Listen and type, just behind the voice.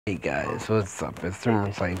Hey guys, what's up? It's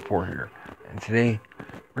Thermosite4 here, and today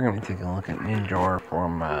we're going to be taking a look at Ninjor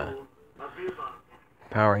from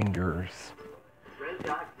Power Rangers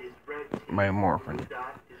by Morphin.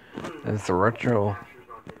 It's a retro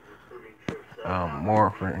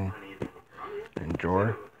Morphin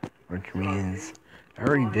Ninjor, which means I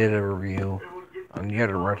already did a review on the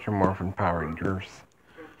other retro Morphin Power Rangers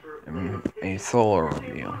and a solo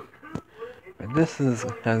review, but this has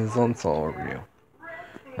his own solo review.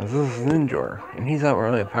 This is Ninjor, and he's not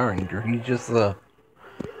really a Power Ranger, he's just a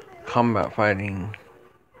combat fighting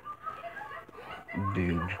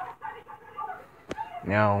dude.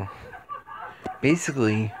 Now,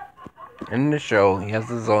 basically, in the show, he has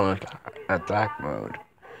his own attack mode.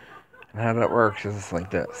 And how that works is like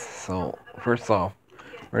this. So, first off,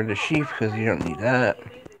 wear the sheath because you don't need that.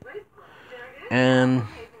 And,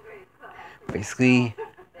 basically,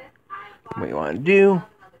 what you want to do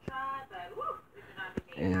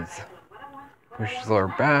is push his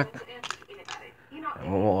lower back. And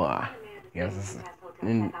voila. He has this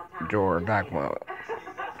Ninjor attack mode.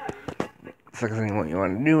 Second thing what you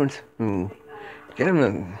want to do is to get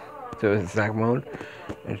him to his attack mode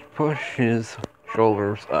is push his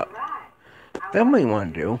shoulders up. Then what you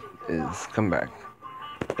want to do is come back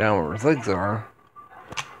down where his legs are,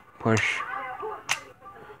 push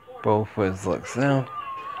both his legs down.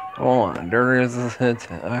 Hold on, there is his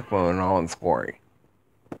attack mode all in scory.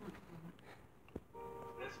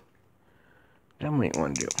 Then what you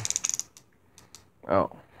want to do? Oh,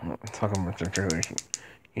 talking about circulation.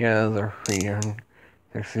 He has a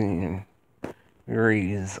 316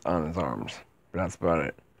 degrees on his arms, but that's about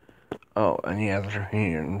it. Oh, and he has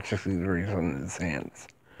 360 degrees on his hands.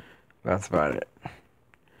 That's about it.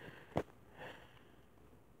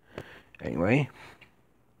 Anyway,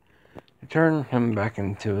 to turn him back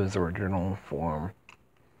into his original form,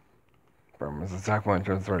 from his attack mode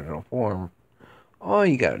to his original form, all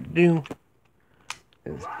you gotta do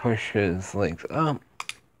is push his legs up.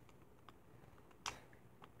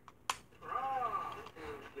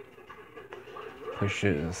 Push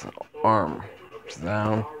his arms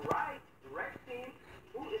down.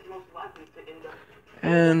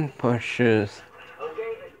 And push his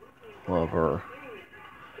lever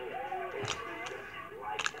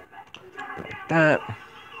like that.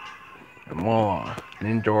 And voila.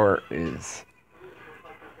 Ninjor is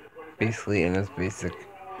basically in his basic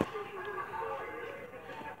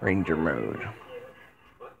Ranger mode.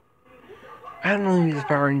 I don't know if he's a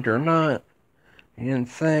Power Ranger or not. He didn't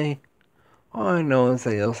say. All I know is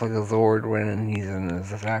that he looks like a Zord when he's in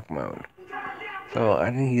his attack mode. So I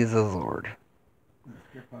think he's a Zord.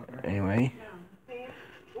 Anyway,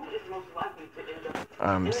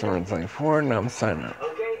 I'm Thermosite4 and I'm signing up.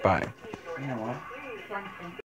 Bye.